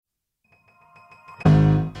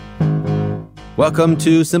Welcome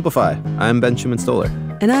to Simplify. I'm Ben Schumann-Stoller.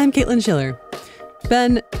 And I'm Caitlin Schiller.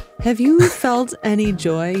 Ben, have you felt any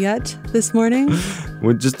joy yet this morning?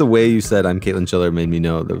 Well, just the way you said I'm Caitlin Schiller made me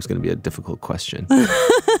know there was going to be a difficult question.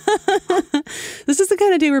 This is the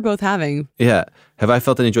kind of day we're both having. Yeah. Have I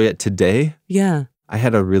felt any joy yet today? Yeah. I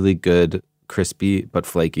had a really good, crispy but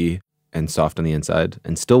flaky and soft on the inside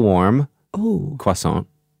and still warm croissant.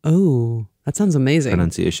 Oh, that sounds amazing.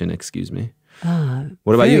 Pronunciation, excuse me.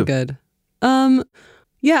 What about you? Very good.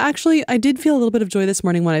 Yeah, actually, I did feel a little bit of joy this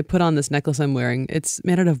morning when I put on this necklace I'm wearing. It's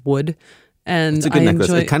made out of wood, and it's a good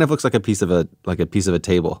necklace. It kind of looks like a piece of a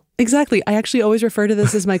table. Exactly. I actually always refer to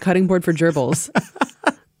this as my cutting board for gerbils.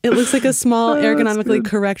 It looks like a small, ergonomically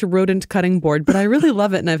correct rodent cutting board, but I really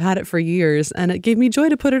love it, and I've had it for years, and it gave me joy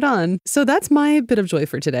to put it on. So that's my bit of joy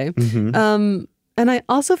for today. Mm-hmm. And I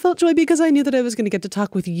also felt joy because I knew that I was going to get to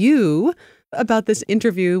talk with you about this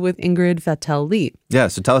interview with Ingrid Fetell-Lee. Yeah,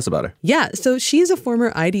 so tell us about her. Yeah, so she's a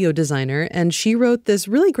former IDEO designer, and she wrote this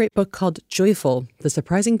really great book called Joyful, The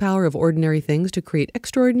Surprising Power of Ordinary Things to Create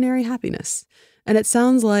Extraordinary Happiness. And it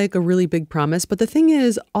sounds like a really big promise, but the thing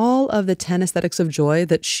is, all of the 10 aesthetics of joy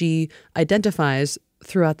that she identifies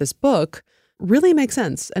throughout this book really make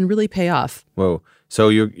sense and really pay off. Whoa. So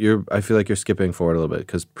I feel like you're skipping forward a little bit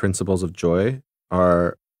because principles of joy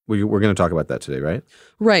we're going to talk about that today, right?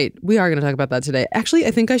 Right. We are going to talk about that today. Actually,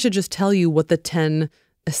 I think I should just tell you what the 10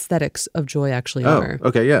 aesthetics of joy actually are. Oh,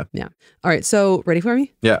 okay, yeah. Yeah. All right. So ready for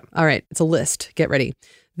me? Yeah. All right. It's a list. Get ready.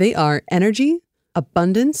 They are energy,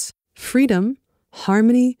 abundance, freedom,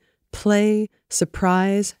 harmony, play,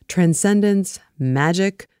 surprise, transcendence,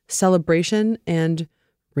 magic, celebration, and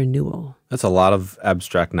renewal. That's a lot of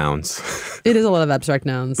abstract nouns. It is a lot of abstract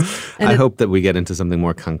nouns. And I hope that we get into something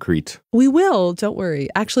more concrete. We will. Don't worry.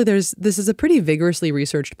 Actually, this is a pretty vigorously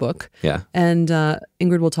researched book. Yeah. And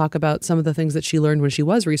Ingrid will talk about some of the things that she learned when she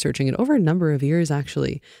was researching it over a number of years,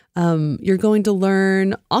 actually. You're going to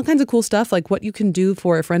learn all kinds of cool stuff, like what you can do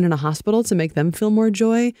for a friend in a hospital to make them feel more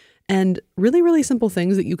joy, and really, really simple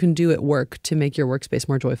things that you can do at work to make your workspace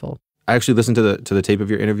more joyful. I actually listened to the tape of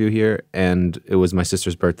your interview here, and it was my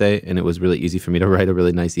sister's birthday, and it was really easy for me to write a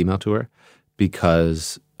really nice email to her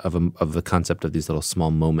because of the concept of these little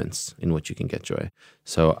small moments in which you can get joy.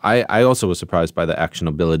 So I also was surprised by the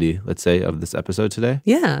actionability, let's say, of this episode today.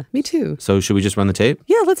 Yeah, me too. So should we just run the tape?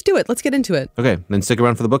 Yeah, let's do it. Let's get into it. Okay, then stick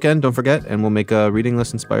around for the bookend, don't forget, and we'll make a reading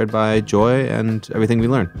list inspired by joy and everything we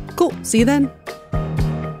learn. Cool. See you then.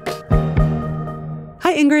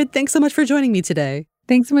 Hi, Ingrid. Thanks so much for joining me today.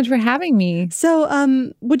 Thanks so much for having me. So,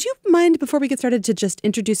 would you mind, before we get started, to just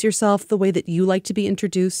introduce yourself the way that you like to be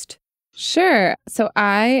introduced? Sure. So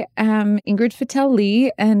I am Ingrid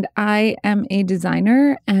Fetell-Lee, and I am a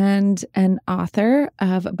designer and an author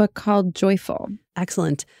of a book called Joyful.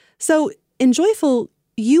 Excellent. So in Joyful,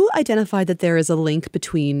 you identified that there is a link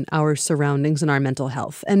between our surroundings and our mental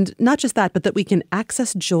health. And not just that, but that we can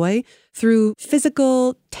access joy through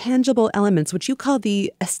physical, tangible elements, which you call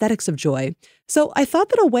the aesthetics of joy. So I thought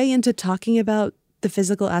that a way into talking about the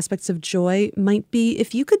physical aspects of joy might be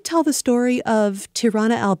if you could tell the story of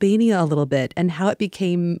Tirana, Albania a little bit and how it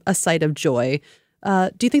became a site of joy.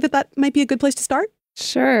 Do you think that might be a good place to start?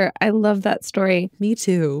 Sure. I love that story. Me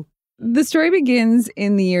too. The story begins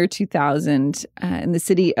in the year 2000 in the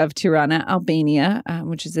city of Tirana, Albania,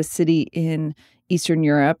 which is a city in Eastern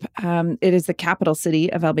Europe. It is the capital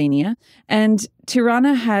city of Albania. And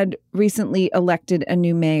Tirana had recently elected a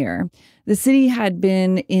new mayor. The city had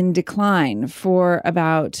been in decline for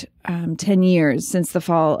about 10 years since the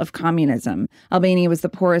fall of communism. Albania was the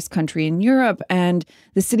poorest country in Europe, and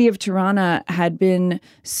the city of Tirana had been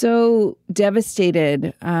so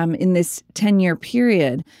devastated in this 10-year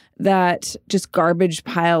period that just garbage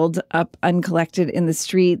piled up uncollected in the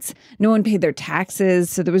streets. No one paid their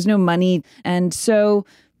taxes, so there was no money. And so,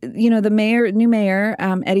 the new mayor,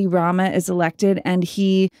 Edi Rama, is elected, and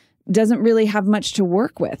he doesn't really have much to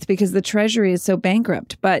work with because the treasury is so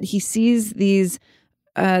bankrupt. But he sees this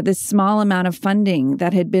small amount of funding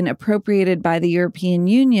that had been appropriated by the European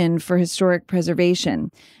Union for historic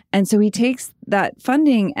preservation. And so he takes that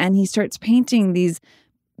funding and he starts painting these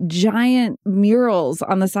giant murals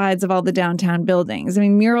on the sides of all the downtown buildings. I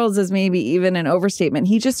mean, murals is maybe even an overstatement.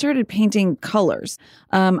 He just started painting colors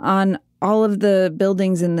on all of the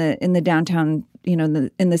buildings in the downtown,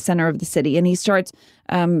 in the center of the city. And he starts,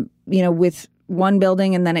 with one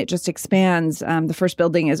building, and then it just expands. The first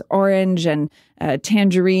building is orange and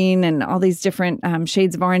tangerine and all these different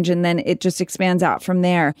shades of orange, and then it just expands out from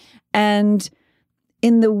there. And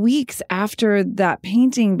in the weeks after that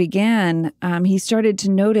painting began, he started to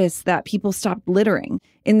notice that people stopped littering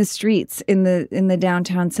in the streets in the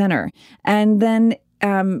downtown center. And then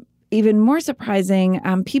even more surprising,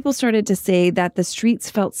 people started to say that the streets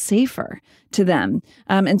felt safer to them.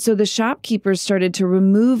 And so the shopkeepers started to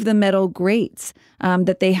remove the metal grates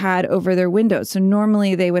that they had over their windows. So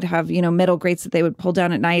normally they would have, metal grates that they would pull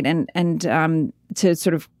down at night and to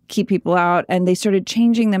sort of keep people out. And they started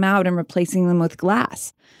changing them out and replacing them with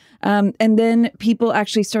glass. And then people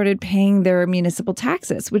actually started paying their municipal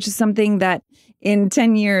taxes, which is something that in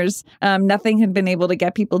 10 years, nothing had been able to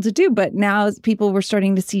get people to do. But now people were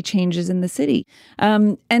starting to see changes in the city.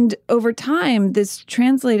 And over time, this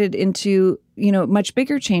translated into, much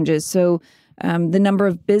bigger changes. So the number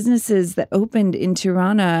of businesses that opened in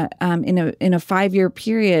Tirana in a 5-year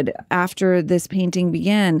period after this painting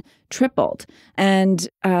began tripled, and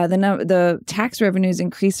the tax revenues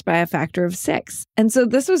increased by a factor of 6. And so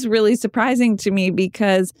this was really surprising to me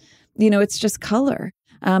because, it's just color,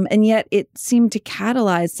 and yet it seemed to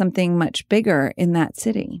catalyze something much bigger in that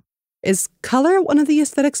city. Is color one of the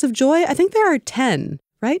aesthetics of joy? I think there are 10,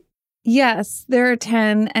 right? Yes, there are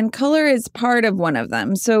 10, and color is part of one of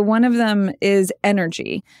them. So one of them is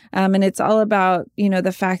energy, and it's all about,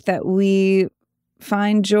 the fact that we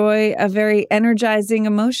find joy a very energizing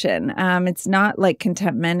emotion. It's not like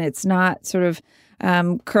contentment. It's not sort of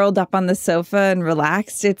curled up on the sofa and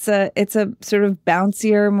relaxed. It's a sort of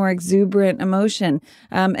bouncier, more exuberant emotion.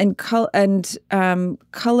 And color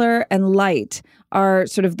and light are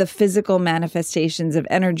sort of the physical manifestations of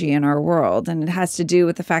energy in our world. And it has to do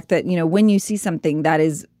with the fact that, when you see something that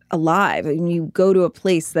is alive, and you go to a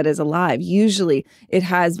place that is alive, usually it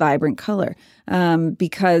has vibrant color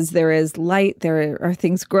because there is light, there are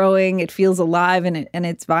things growing, it feels alive and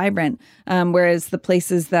it's vibrant. Whereas the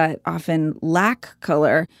places that often lack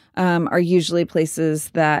color are usually places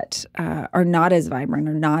that are not as vibrant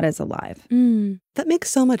or not as alive. That makes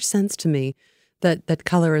so much sense to me. That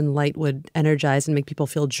color and light would energize and make people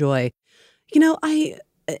feel joy.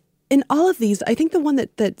 In all of these, I think the one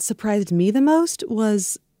that surprised me the most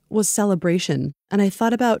was celebration. And I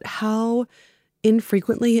thought about how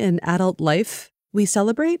infrequently in adult life we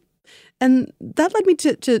celebrate. And that led me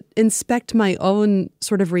to inspect my own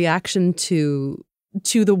sort of reaction to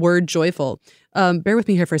the word joyful. Bear with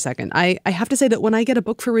me here for a second. I have to say that when I get a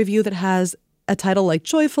book for review that has a title like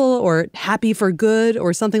Joyful or Happy for Good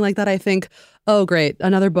or something like that, I think, oh, great,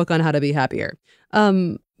 another book on how to be happier.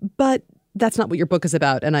 But that's not what your book is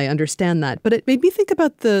about, and I understand that. But it made me think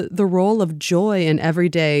about the role of joy in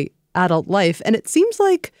everyday adult life, and it seems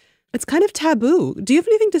like it's kind of taboo. Do you have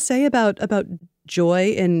anything to say about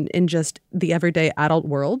joy in just the everyday adult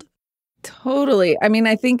world? Totally. I mean,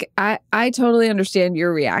 I think I totally understand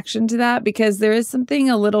your reaction to that because there is something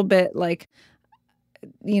a little bit like,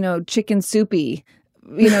 chicken soupy,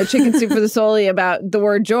 chicken soup for the soul about the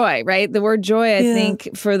word joy, right? The word joy, I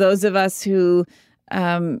think, for those of us who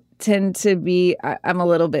tend to be, I'm a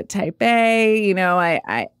little bit type A,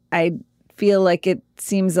 I feel like it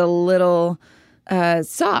seems a little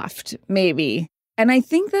soft, maybe. And I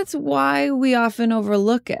think that's why we often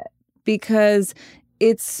overlook it because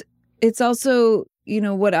it's also,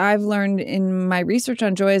 what I've learned in my research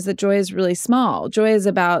on joy is that joy is really small. Joy is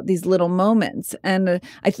about these little moments. And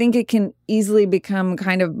I think it can easily become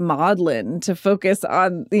kind of maudlin to focus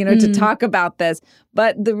on, to talk about this.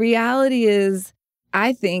 But the reality is,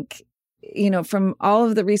 I think, from all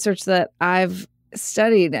of the research that I've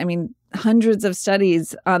studied, I mean, hundreds of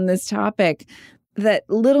studies on this topic, that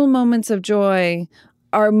little moments of joy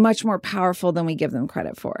are much more powerful than we give them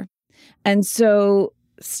credit for. And so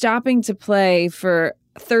stopping to play for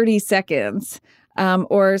 30 seconds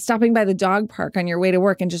or stopping by the dog park on your way to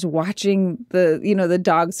work and just watching the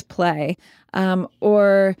dogs play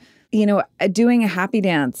or doing a happy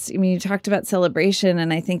dance. I mean, you talked about celebration,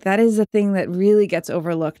 and I think that is a thing that really gets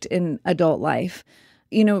overlooked in adult life.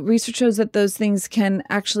 Research shows that those things can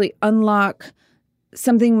actually unlock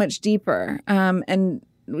something much deeper. And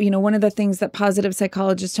one of the things that positive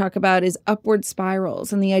psychologists talk about is upward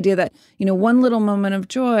spirals and the idea that, one little moment of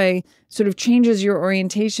joy sort of changes your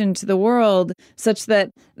orientation to the world such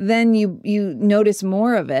that then you notice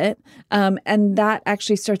more of it. And that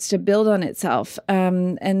actually starts to build on itself.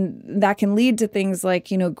 And that can lead to things like,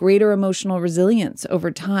 greater emotional resilience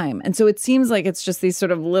over time. And so it seems like it's just these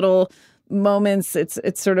sort of little moments. It's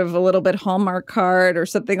sort of a little bit Hallmark card or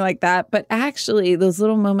something like that. But actually, those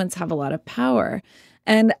little moments have a lot of power.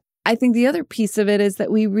 And I think the other piece of it is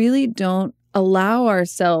that we really don't allow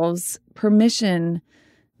ourselves permission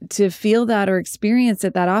to feel that or experience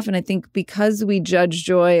it that often. I think because we judge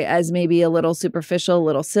joy as maybe a little superficial, a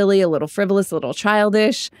little silly, a little frivolous, a little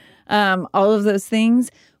childish, all of those things,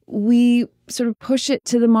 we sort of push it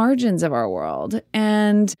to the margins of our world.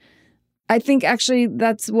 And I think actually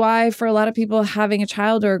that's why for a lot of people having a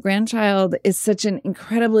child or a grandchild is such an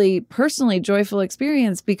incredibly personally joyful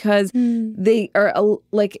experience, because they are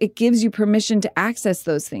like, it gives you permission to access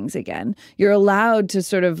those things again. You're allowed to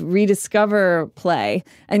sort of rediscover play,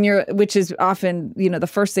 and which is often, the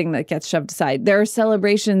first thing that gets shoved aside. There are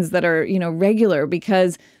celebrations that are, regular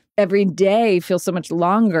because every day feels so much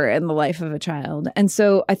longer in the life of a child. And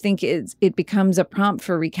so I think it becomes a prompt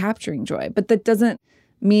for recapturing joy, but that doesn't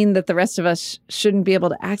mean that the rest of us shouldn't be able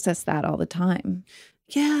to access that all the time.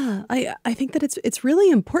 Yeah, I think that it's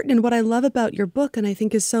really important. And what I love about your book, and I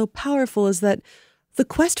think is so powerful, is that the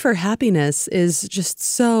quest for happiness is just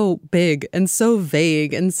so big and so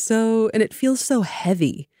vague and it feels so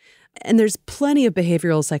heavy. And there's plenty of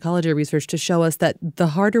behavioral psychology research to show us that the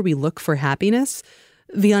harder we look for happiness,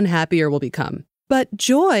 the unhappier we'll become. But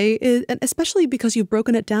joy, and especially because you've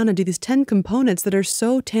broken it down into these 10 components that are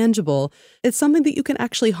so tangible, it's something that you can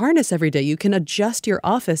actually harness every day. You can adjust your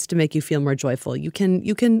office to make you feel more joyful. You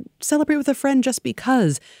can celebrate with a friend just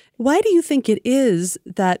because. Why do you think it is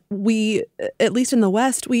that we, at least in the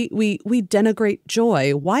West, we denigrate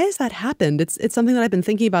joy? Why has that happened? It's something that I've been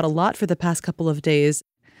thinking about a lot for the past couple of days.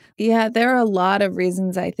 Yeah, there are a lot of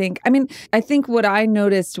reasons, I think. I mean, I think what I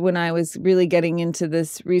noticed when I was really getting into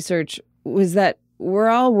this research was that we're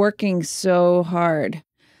all working so hard,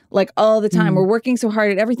 like all the time. We're working so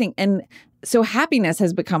hard at everything. And so happiness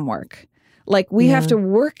has become work. Like we have to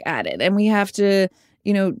work at it, and we have to,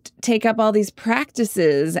 take up all these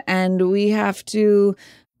practices, and we have to,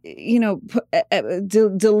 delay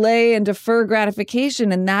and defer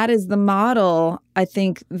gratification. And that is the model, I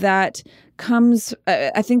think, that comes,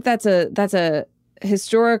 I think that's a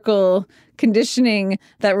historical conditioning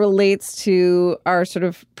that relates to our sort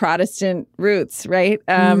of Protestant roots, right?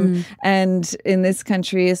 And in this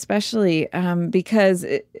country especially, because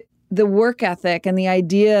the work ethic and the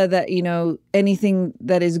idea that, anything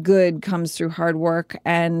that is good comes through hard work,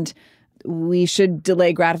 and we should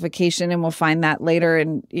delay gratification and we'll find that later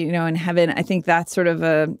in heaven. I think that's sort of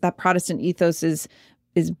that Protestant ethos is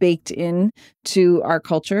baked in to our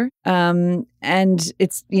culture. And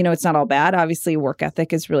it's not all bad. Obviously, work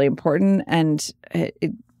ethic is really important, and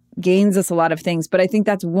it gains us a lot of things. But I think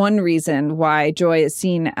that's one reason why joy is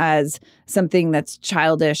seen as something that's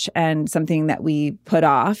childish and something that we put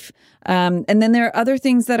off. And then there are other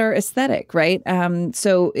things that are aesthetic, right?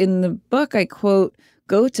 So in the book, I quote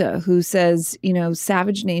Goethe, who says,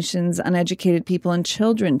 savage nations, uneducated people, and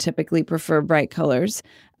children typically prefer bright colors.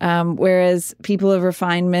 Whereas people of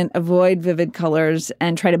refinement avoid vivid colors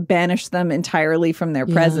and try to banish them entirely from their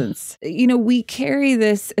presence. We carry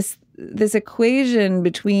this equation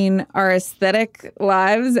between our aesthetic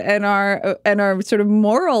lives and our sort of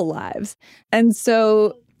moral lives. And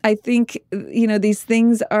so I think, these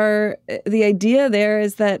things are, the idea there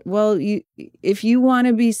is that, well, if you want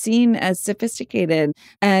to be seen as sophisticated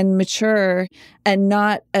and mature and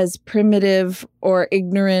not as primitive or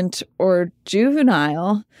ignorant or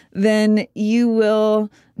juvenile, then you will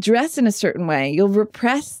dress in a certain way. You'll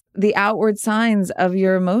repress the outward signs of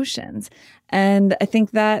your emotions. And I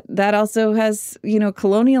think that also has,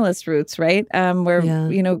 colonialist roots, right? Where,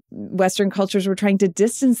 Western cultures were trying to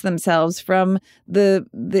distance themselves from the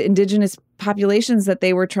indigenous populations that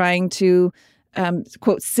they were trying to,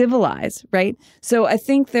 quote, civilize, right? So I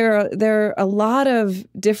think there are a lot of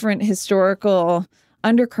different historical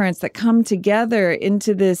undercurrents that come together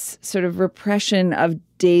into this sort of repression of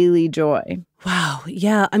daily joy. Wow.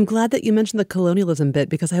 Yeah. I'm glad that you mentioned the colonialism bit,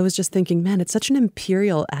 because I was just thinking, man, it's such an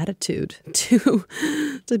imperial attitude to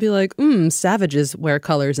be like, savages wear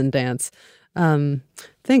colors and dance.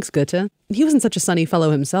 Thanks, Goethe. He wasn't such a sunny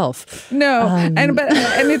fellow himself. No. And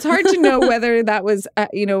it's hard to know whether that was,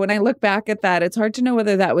 when I look back at that, it's hard to know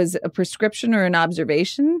whether that was a prescription or an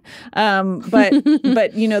observation. But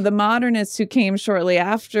the modernists who came shortly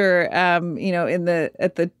after,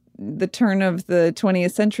 at the turn of the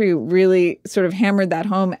 20th century really sort of hammered that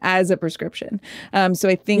home as a prescription. So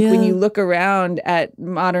I think when you look around at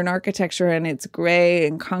modern architecture and it's gray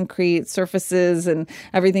and concrete surfaces and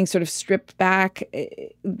everything sort of stripped back,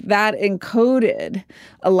 that encoded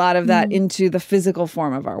a lot of that into the physical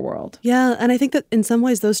form of our world. Yeah. And I think that in some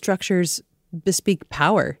ways those structures bespeak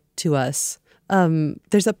power to us.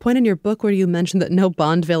 There's a point in your book where you mentioned that no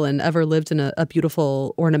Bond villain ever lived in a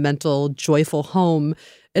beautiful, ornamental, joyful home.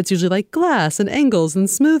 It's usually like glass and angles and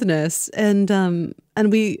smoothness, and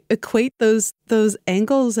we equate those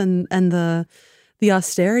angles and the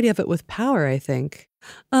austerity of it with power, I think.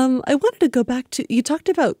 I wanted to go back to, you talked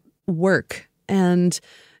about work, and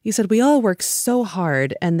you said we all work so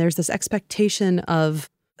hard, and there's this expectation of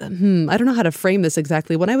I don't know how to frame this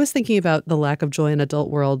exactly. When I was thinking about the lack of joy in adult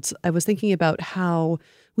worlds, I was thinking about how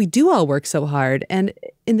we do all work so hard. And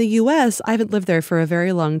in the US, I haven't lived there for a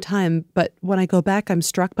very long time, but when I go back, I'm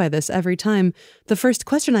struck by this every time. The first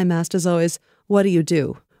question I'm asked is always, what do you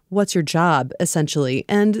do? What's your job, essentially?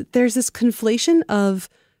 And there's this conflation of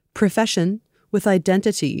profession with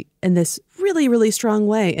identity in this really, really strong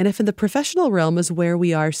way. And if in the professional realm is where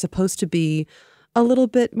we are supposed to be a little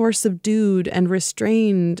bit more subdued and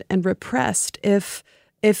restrained and repressed, if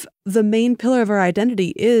the main pillar of our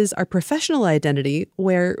identity is our professional identity,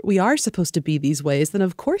 where we are supposed to be these ways, then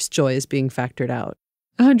of course joy is being factored out.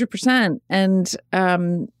 100%. And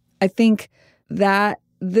I think that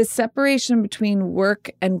the separation between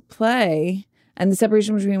work and play and the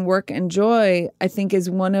separation between work and joy, I think, is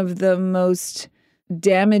one of the most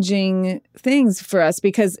damaging things for us.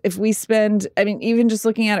 Because if we spend, even just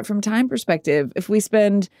looking at it from time perspective, if we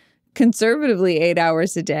spend conservatively 8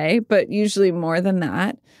 hours a day, but usually more than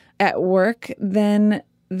that at work, then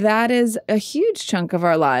that is a huge chunk of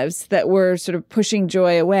our lives that we're sort of pushing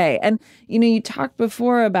joy away. And, you talked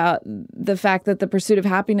before about the fact that the pursuit of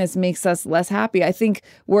happiness makes us less happy. I think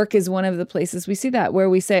work is one of the places we see that, where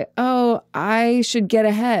we say, oh, I should get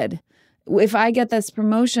ahead. If I get this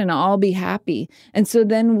promotion, I'll be happy. And so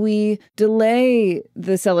then we delay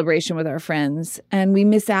the celebration with our friends and we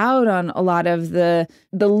miss out on a lot of the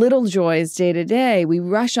little joys day to day. We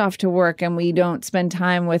rush off to work and we don't spend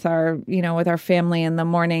time with our family in the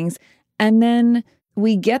mornings. And then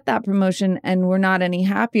we get that promotion and we're not any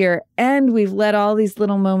happier. And we've let all these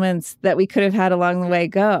little moments that we could have had along the way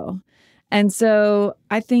go. And so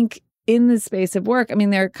I think in the space of work,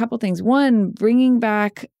 there are a couple things. One, bringing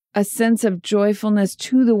back a sense of joyfulness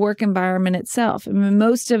to the work environment itself.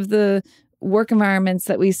 Most of the work environments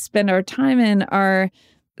that we spend our time in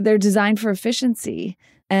they're designed for efficiency,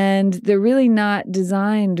 and they're really not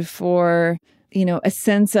designed for, a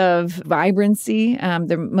sense of vibrancy.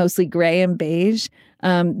 They're mostly gray and beige.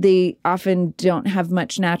 They often don't have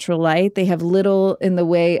much natural light. They have little in the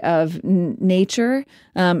way of nature.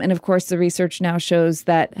 And of course, the research now shows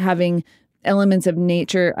that having elements of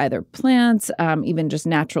nature, either plants, even just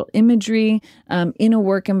natural imagery, in a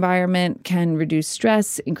work environment can reduce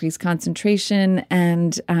stress, increase concentration,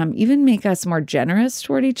 and even make us more generous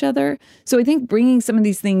toward each other. So I think bringing some of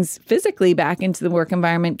these things physically back into the work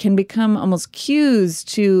environment can become almost cues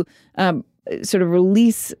to sort of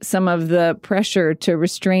release some of the pressure to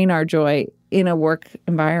restrain our joy in a work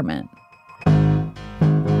environment.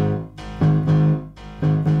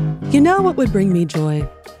 You know what would bring me joy?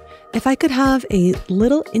 If I could have a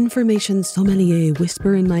little information sommelier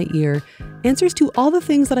whisper in my ear answers to all the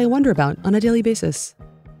things that I wonder about on a daily basis.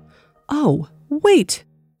 Oh, wait,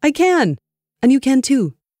 I can. And you can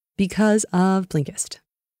too, because of Blinkist.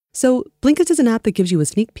 So Blinkist is an app that gives you a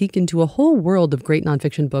sneak peek into a whole world of great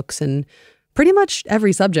nonfiction books in pretty much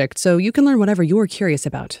every subject, so you can learn whatever you're curious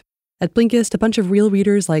about. At Blinkist, a bunch of real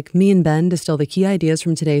readers like me and Ben distill the key ideas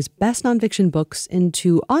from today's best nonfiction books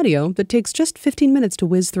into audio that takes just 15 minutes to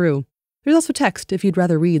whiz through. There's also text if you'd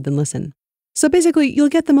rather read than listen. So basically, you'll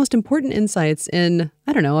get the most important insights in,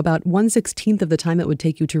 about 1/16 of the time it would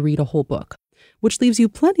take you to read a whole book, which leaves you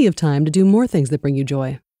plenty of time to do more things that bring you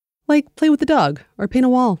joy, like play with the dog or paint a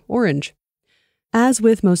wall orange. As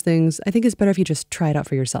with most things, I think it's better if you just try it out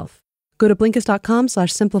for yourself. Go to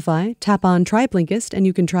Blinkist.com/simplify, tap on Try Blinkist, and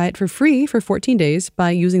you can try it for free for 14 days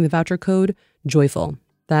by using the voucher code JOYFUL.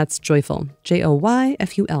 That's JOYFUL,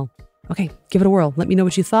 JOYFUL. Okay, give it a whirl. Let me know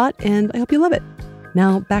what you thought, and I hope you love it.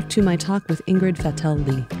 Now, back to my talk with Ingrid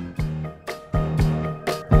Fetell-Lee.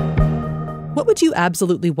 What would you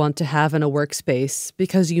absolutely want to have in a workspace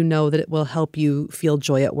because you know that it will help you feel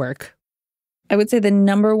joy at work? I would say the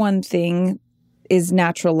number one thing is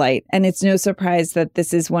natural light. And it's no surprise that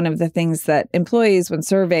this is one of the things that employees, when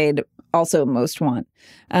surveyed, also most want.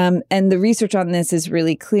 And the research on this is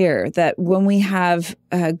really clear that when we have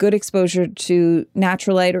good exposure to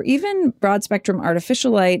natural light or even broad spectrum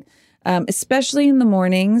artificial light, especially in the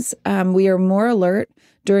mornings, we are more alert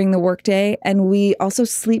during the workday, and we also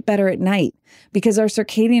sleep better at night because our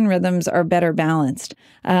circadian rhythms are better balanced.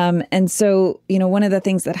 And so, one of the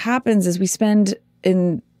things that happens is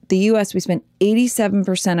in the U.S., we spend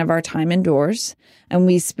 87% of our time indoors, and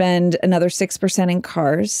we spend another 6% in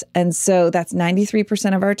cars. And so that's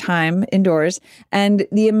 93% of our time indoors. And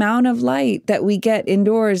the amount of light that we get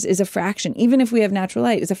indoors is a fraction, even if we have natural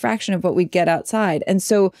light, is a fraction of what we get outside. And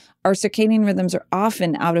so our circadian rhythms are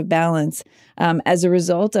often out of balance as a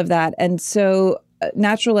result of that. And so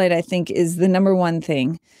natural light, I think, is the number one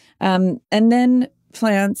thing. And then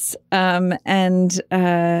plants, and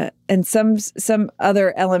some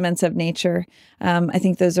other elements of nature. I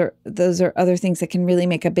think those are other things that can really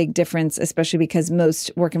make a big difference, especially because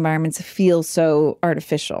most work environments feel so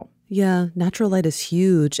artificial. Yeah, natural light is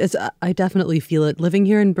huge. I definitely feel it. Living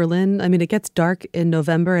here in Berlin, I mean, it gets dark in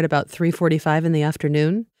November at about 3:45 in the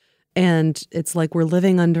afternoon. And it's like we're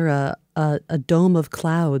living under a dome of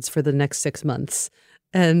clouds for the next 6 months.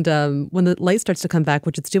 And when the light starts to come back,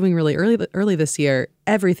 which it's doing really early this year,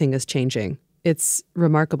 everything is changing. It's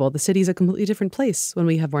remarkable. The city's a completely different place when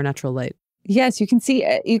we have more natural light. Yes, you can see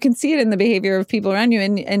it. You can see it in the behavior of people around you,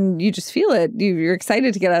 and you just feel it. You're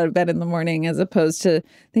excited to get out of bed in the morning, as opposed to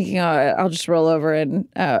thinking, "Oh, I'll just roll over and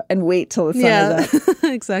wait till the sun is up."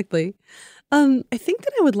 Exactly. I think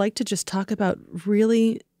that I would like to just talk about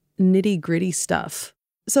really nitty-gritty stuff.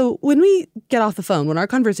 So when we get off the phone, when our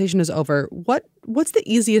conversation is over, what's the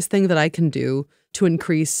easiest thing that I can do to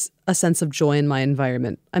increase a sense of joy in my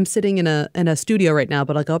environment? I'm sitting in a studio right now,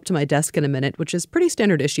 but I'll go up to my desk in a minute, which is pretty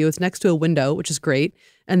standard issue. It's next to a window, which is great,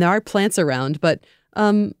 and there are plants around. But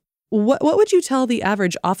what would you tell the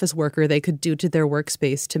average office worker they could do to their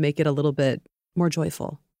workspace to make it a little bit more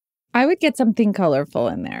joyful? I would get something colorful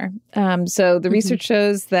in there. So the research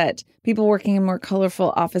shows that people working in more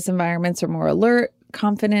colorful office environments are more alert,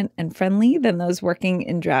 confident, and friendly than those working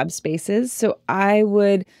in drab spaces. So I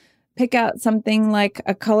would pick out something like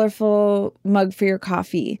a colorful mug for your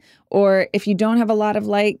coffee. Or if you don't have a lot of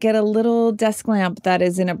light, get a little desk lamp that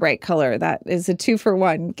is in a bright color. That is a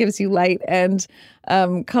 2-for-1, gives you light and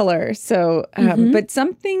color. So, but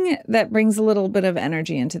something that brings a little bit of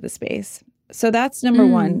energy into the space. So that's number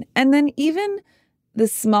one. And then even the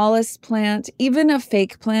smallest plant, even a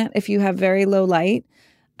fake plant, if you have very low light,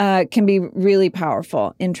 can be really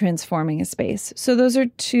powerful in transforming a space. So those are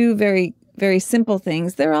two very, very simple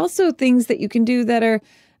things. There are also things that you can do that are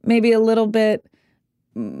maybe a little bit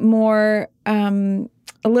more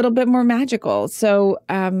magical. So,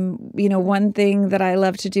 one thing that I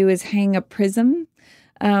love to do is hang a prism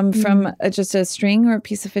from just a string or a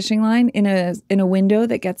piece of fishing line in a window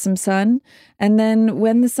that gets some sun. And then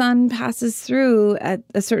when the sun passes through at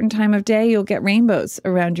a certain time of day, you'll get rainbows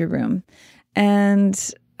around your room.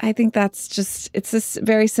 And I think it's this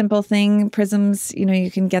very simple thing. Prisms,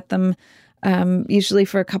 you can get them usually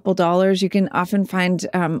for a couple dollars. You can often find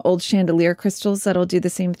old chandelier crystals that'll do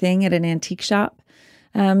the same thing at an antique shop.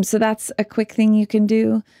 So that's a quick thing you can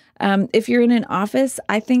do. If you're in an office,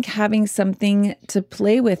 I think having something to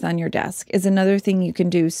play with on your desk is another thing you can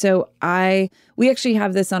do. So we actually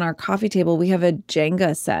have this on our coffee table. We have a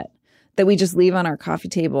Jenga set that we just leave on our coffee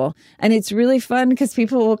table. And it's really fun because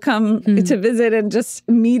people will come to visit and just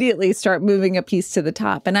immediately start moving a piece to the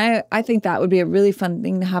top. And I think that would be a really fun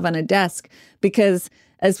thing to have on a desk because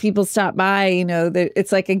as people stop by,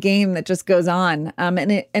 it's like a game that just goes on.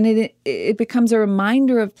 And it becomes a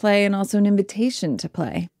reminder of play and also an invitation to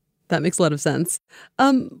play. That makes a lot of sense.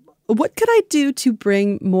 What could I do to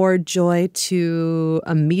bring more joy to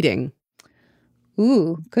a meeting?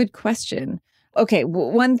 Ooh, good question. Okay,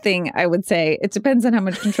 one thing I would say, it depends on how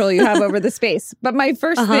much control you have over the space. But my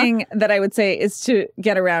first thing that I would say is to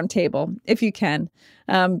get a round table, if you can.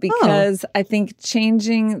 Because I think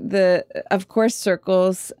changing of course,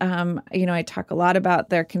 circles, I talk a lot about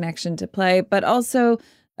their connection to play, but also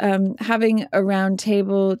having a round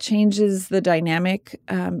table changes the dynamic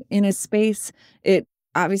in a space. It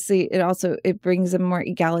brings a more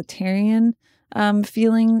egalitarian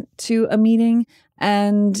feeling to a meeting,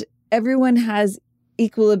 and everyone has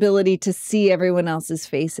equal ability to see everyone else's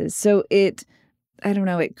faces. So it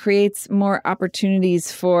creates more opportunities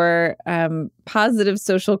for positive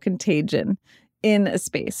social contagion in a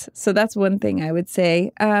space. So that's one thing I would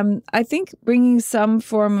say. I think bringing some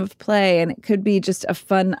form of play, and it could be just a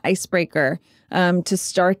fun icebreaker to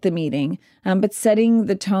start the meeting, but setting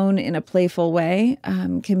the tone in a playful way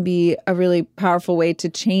can be a really powerful way to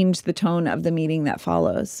change the tone of the meeting that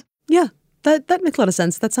follows. Yeah, that makes a lot of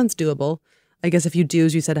sense. That sounds doable. I guess if you do,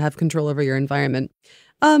 as you said, have control over your environment.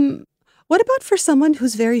 What about for someone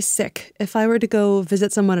who's very sick? If I were to go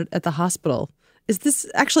visit someone at the hospital, is this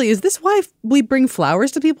why we bring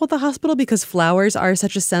flowers to people at the hospital? Because flowers are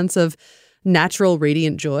such a sense of natural,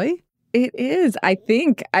 radiant joy? It is, I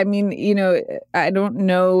think. I mean, I don't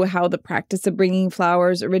know how the practice of bringing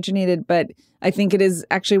flowers originated, but I think it is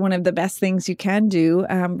actually one of the best things you can do,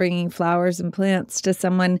 bringing flowers and plants to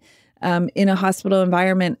someone in a hospital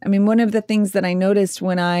environment. I mean, one of the things that I noticed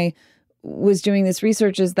when I was doing this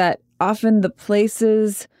research is that often the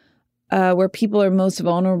places where people are most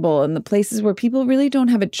vulnerable and the places where people really don't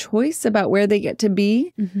have a choice about where they get to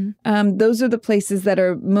be, those are the places that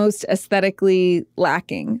are most aesthetically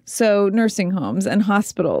lacking. So nursing homes and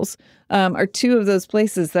hospitals are two of those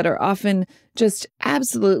places that are often just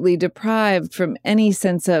absolutely deprived from any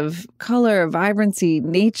sense of color, vibrancy,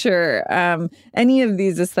 nature, any of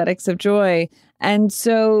these aesthetics of joy. And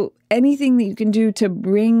so anything that you can do to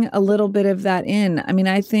bring a little bit of that in. I mean,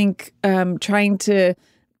 I think trying to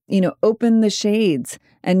open the shades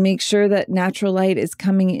and make sure that natural light is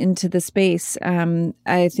coming into the space.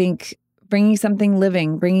 I think bringing something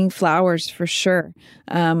living, bringing flowers for sure,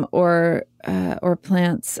 or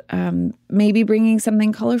plants, maybe bringing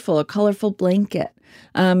something colorful, a colorful blanket.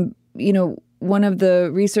 One of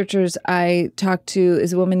the researchers I talked to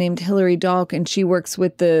is a woman named Hilary Dalk, and she works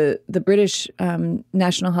with the British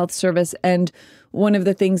National Health Service. And one of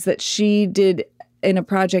the things that she did in a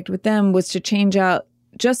project with them was to change out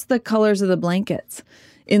just the colors of the blankets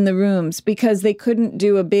in the rooms because they couldn't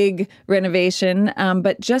do a big renovation.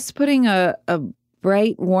 But just putting a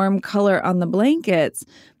bright, warm color on the blankets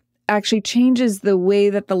actually changes the way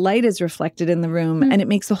that the light is reflected in the room, and it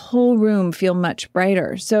makes the whole room feel much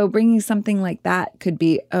brighter. So bringing something like that could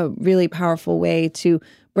be a really powerful way to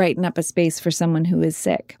brighten up a space for someone who is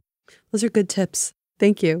sick. Those are good tips.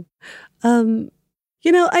 Thank you. We've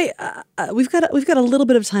got a little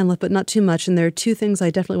bit of time left, but not too much. And there are two things I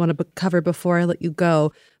definitely want to cover before I let you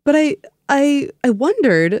go. But I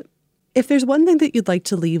wondered if there's one thing that you'd like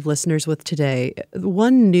to leave listeners with today,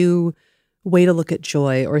 one new way to look at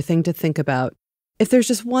joy or thing to think about. If there's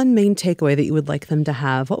just one main takeaway that you would like them to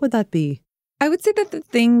have, what would that be? I would say that the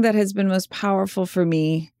thing that has been most powerful for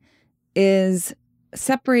me is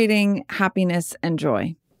separating happiness and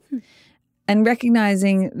joy and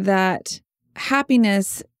recognizing that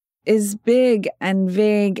happiness is big and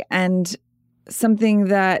vague and something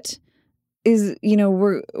that is,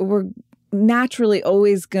 we're naturally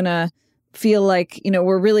always going to feel like,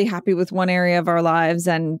 we're really happy with one area of our lives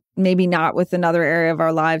and maybe not with another area of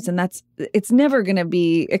our lives. And it's never going to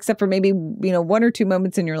be, except for maybe, one or two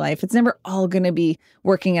moments in your life, it's never all going to be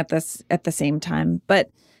working at the same time. But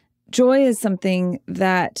joy is something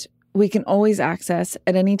that we can always access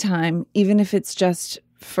at any time, even if it's just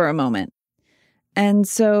for a moment. And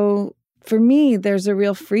so for me, there's a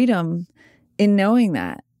real freedom in knowing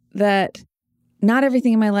that not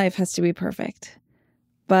everything in my life has to be perfect,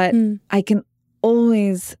 but I can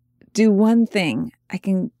always do one thing. I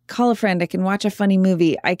can call a friend. I can watch a funny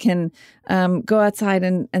movie. I can go outside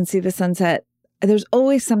and see the sunset. There's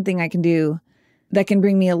always something I can do that can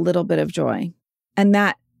bring me a little bit of joy. And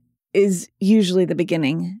that is usually the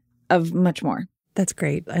beginning of much more. That's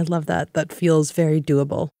great. I love that. That feels very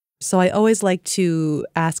doable. So I always like to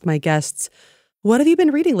ask my guests, what have you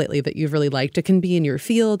been reading lately that you've really liked? It can be in your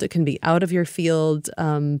field. It can be out of your field.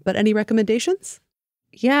 But any recommendations?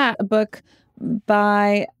 Yeah, a book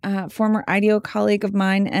by a former IDEO colleague of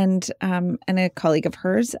mine and a colleague of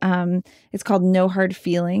hers. It's called No Hard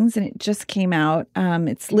Feelings, and it just came out.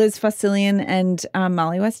 It's Liz Fossilian and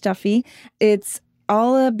Molly West Duffy. It's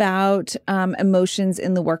all about emotions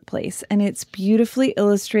in the workplace, and it's beautifully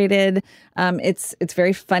illustrated. It's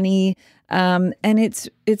very funny, and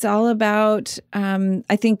it's all about.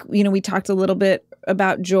 I think we talked a little bit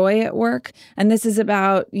about joy at work, and this is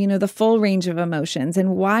about the full range of emotions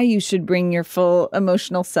and why you should bring your full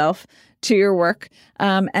emotional self to your work,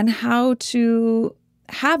 and how to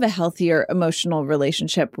have a healthier emotional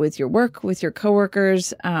relationship with your work, with your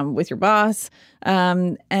coworkers, with your boss,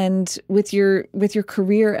 and with your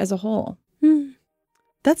career as a whole.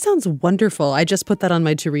 That sounds wonderful. I just put that on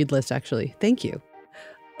my to-read list, actually. Thank you.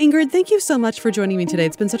 Ingrid, thank you so much for joining me today.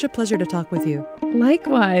 It's been such a pleasure to talk with you.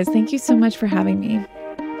 Likewise. Thank you so much for having me.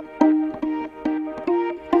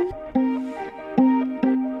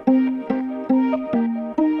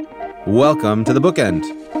 Welcome to The Bookend,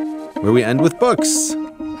 where we end with books.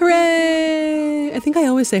 Hooray! I think I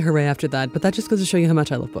always say hooray after that, but that just goes to show you how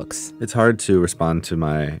much I love books. It's hard to respond to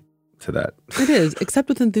that. It is, except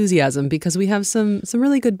with enthusiasm, because we have some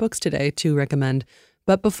really good books today to recommend.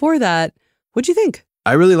 But before that, what'd you think?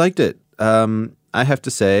 I really liked it. I have to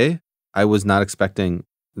say, I was not expecting.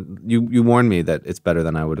 You warned me that it's better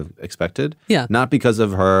than I would have expected. Yeah. Not because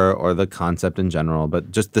of her or the concept in general, but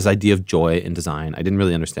just this idea of joy in design. I didn't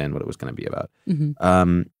really understand what it was going to be about.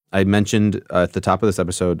 Mm-hmm. I mentioned at the top of this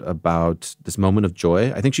episode about this moment of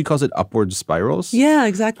joy. I think she calls it upward spirals. Yeah,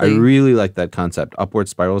 exactly. I really like that concept, upward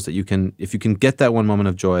spirals, that if you can get that one moment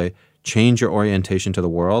of joy, change your orientation to the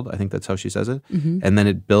world. I think that's how she says it. Mm-hmm. And then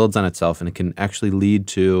it builds on itself, and it can actually lead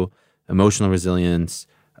to emotional resilience,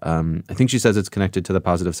 I think she says it's connected to the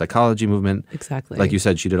positive psychology movement. Exactly. Like you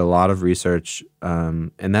said, she did a lot of research.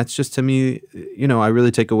 And that's just, to me, I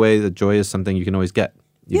really take away that joy is something you can always get,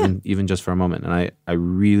 even just for a moment. And I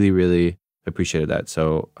really, really appreciated that.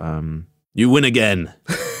 So you win again.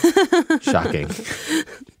 Shocking.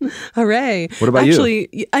 Hooray. What about you?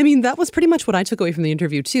 Actually, I mean, that was pretty much what I took away from the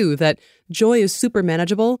interview, too, that joy is super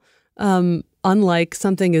manageable, unlike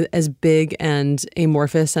something as big and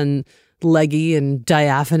amorphous and leggy and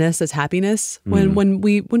diaphanous as happiness. When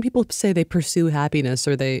people say they pursue happiness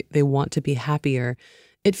or they want to be happier,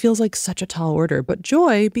 it feels like such a tall order. But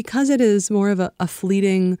joy, because it is more of a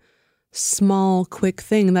fleeting, small, quick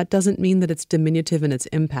thing, that doesn't mean that it's diminutive in its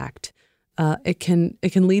impact. It can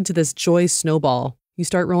lead to this joy snowball. You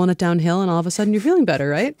start rolling it downhill and all of a sudden you're feeling better,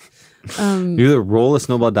 right? You either roll a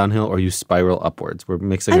snowball downhill or you spiral upwards. We're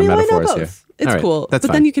mixing our metaphors why not here. both? It's cool. That's but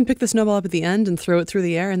fine. then you can pick the snowball up at the end and throw it through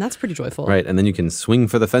the air, and that's pretty joyful. Right. And then you can swing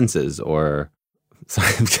for the fences, or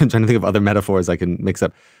sorry, I'm trying to think of other metaphors I can mix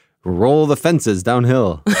up. Roll the fences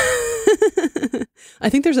downhill. I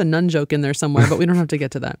think there's a nun joke in there somewhere, but we don't have to get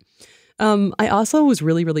to that. I also was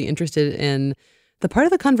really, really interested in the part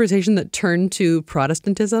of the conversation that turned to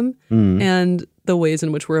Protestantism and the ways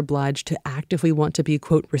in which we're obliged to act if we want to be,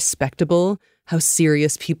 quote, respectable, how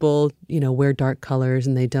serious people, wear dark colors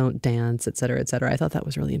and they don't dance, et cetera, et cetera. I thought that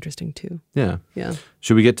was really interesting too. Yeah. Yeah.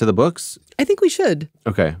 Should we get to the books? I think we should.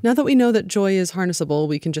 Okay. Now that we know that joy is harnessable,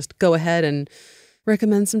 we can just go ahead and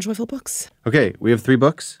recommend some joyful books. Okay. We have 3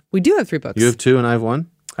 books. We do have 3 books. You have 2 and I have 1.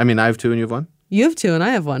 I mean, I have 2 and you have 1. You have 2 and I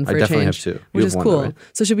have 1 for a change. I definitely have 2. Which is one, cool. though, right?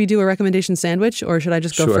 So should we do a recommendation sandwich or should I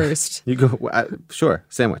just go Sure. first? You go. Sure.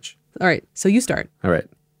 Sandwich. All right. So you start. All right.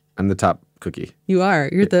 I'm the top cookie. You are.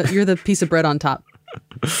 You're the piece of bread on top.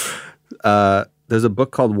 There's a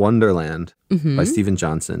book called Wonderland by Stephen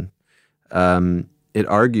Johnson. It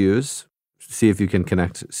argues, see if you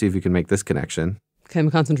can make this connection. Okay, I'm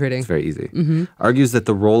concentrating. It's very easy. Argues that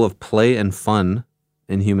the role of play and fun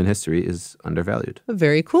in human history is undervalued.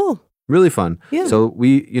 Very cool. Really fun. Yeah. So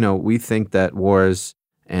we think that wars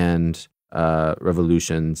and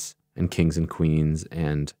revolutions and kings and queens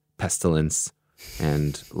and pestilence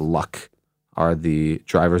and luck are the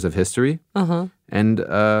drivers of history. Uh-huh. And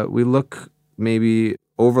we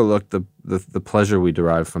overlook the pleasure we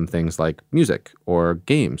derive from things like music or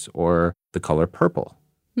games or the color purple.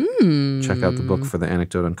 Check out the book for the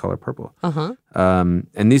anecdote on color purple. Uh-huh.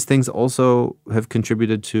 And these things also have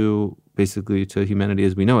contributed to humanity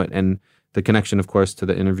as we know it. And the connection, of course, to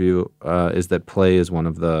the interview is that play is one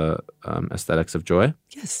of the aesthetics of joy.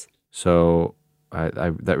 Yes. So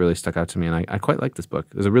that really stuck out to me, and I quite like this book.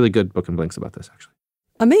 There's a really good book in Blinks about this, actually.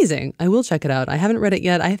 Amazing. I will check it out. I haven't read it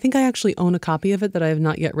yet. I think I actually own a copy of it that I have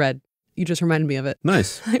not yet read. You just reminded me of it.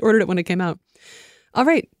 Nice. I ordered it when it came out. All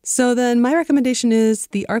right. So then my recommendation is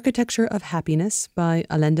The Architecture of Happiness by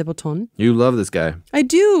Alain de Botton. You love this guy. I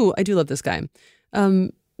do love this guy.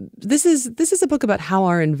 This is a book about how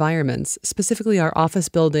our environments, specifically our office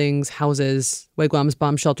buildings, houses, wigwams,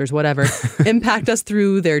 bomb shelters, whatever, impact us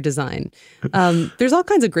through their design. There's all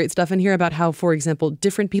kinds of great stuff in here about how, for example,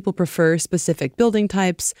 different people prefer specific building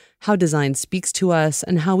types, how design speaks to us,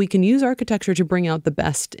 and how we can use architecture to bring out the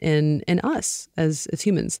best in us as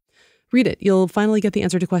humans. Read it. You'll finally get the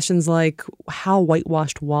answer to questions like how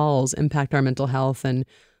whitewashed walls impact our mental health and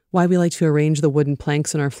why we like to arrange the wooden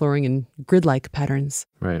planks in our flooring in grid-like patterns.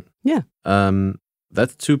 Right. Yeah.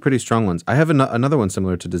 That's 2 pretty strong ones. I have another one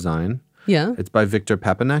similar to design. Yeah. It's by Victor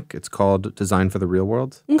Papanek. It's called Design for the Real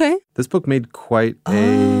World. Okay. This book made quite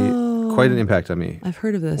an impact on me. I've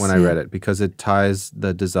heard of this. When I read it, because it ties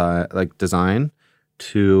the design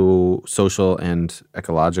to social and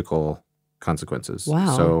ecological consequences.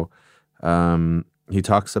 Wow. So he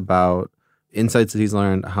talks about insights that he's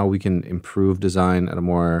learned, how we can improve design at a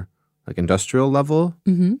more industrial level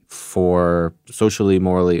for socially,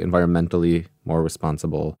 morally, environmentally more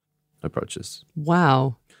responsible approaches.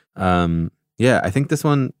 Wow. Yeah, I think this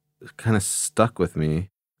one kind of stuck with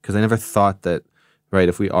me because I never thought that, right,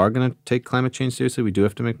 if we are going to take climate change seriously, we do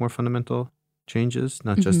have to make more fundamental changes,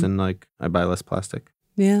 not just in I buy less plastic.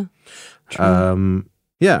 Yeah. True.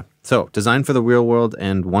 Yeah. So Design for the Real World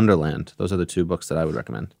and Wonderland. Those are the 2 books that I would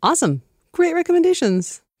recommend. Awesome. Great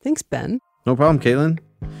recommendations. Thanks, Ben. No problem, Caitlin.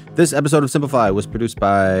 This episode of Simplify was produced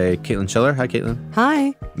by Caitlin Schiller. Hi, Caitlin.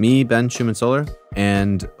 Hi. Me, Ben Schumann-Solar,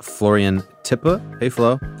 and Florian Tippe. Hey,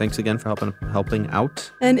 Flo. Thanks again for helping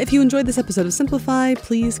out. And if you enjoyed this episode of Simplify,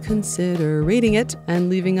 please consider rating it and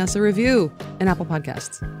leaving us a review in Apple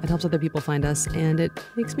Podcasts. It helps other people find us, and it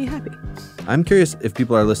makes me happy. I'm curious if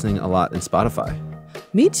people are listening a lot in Spotify.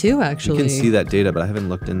 Me too, actually. You can see that data, but I haven't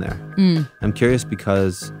looked in there. I'm curious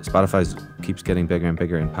because Spotify keeps getting bigger and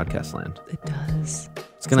bigger in podcast land. It does.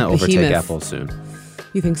 It's going to overtake Apple soon.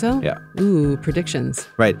 You think so? Yeah. Ooh, predictions.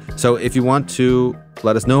 Right. So if you want to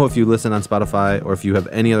let us know if you listen on Spotify, or if you have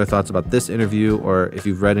any other thoughts about this interview, or if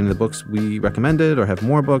you've read any of the books we recommended or have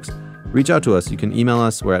more books, reach out to us. You can email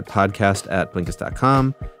us. We're at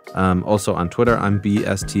podcast@Blinkist.com. Also on Twitter, I'm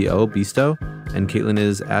BSTO, Bisto, and Caitlin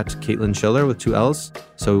is at Caitlin Schiller with 2 L's.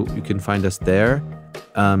 So you can find us there.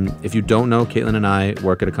 If you don't know, Caitlin and I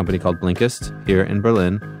work at a company called Blinkist here in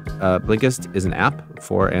Berlin. Blinkist is an app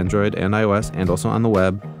for Android and iOS and also on the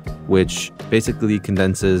web, which basically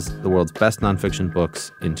condenses the world's best nonfiction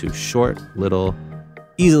books into short, little,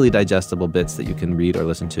 easily digestible bits that you can read or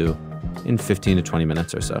listen to in 15 to 20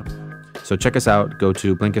 minutes or so. So check us out. Go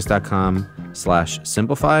to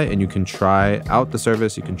Blinkist.com/simplify, and you can try out the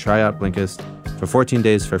service. You can try out Blinkist for 14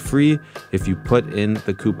 days for free if you put in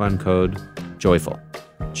the coupon code JOYFUL.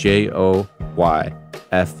 JOYFUL.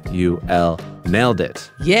 Nailed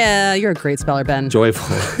it. Yeah, you're a great speller, Ben.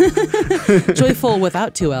 Joyful. Joyful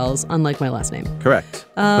without 2 L's, unlike my last name. Correct.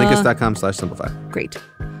 Blinkist.com/simplify. Great.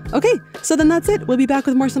 Okay, so then that's it. We'll be back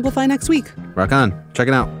with more Simplify next week. Rock on. Check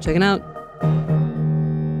it out. Check it out.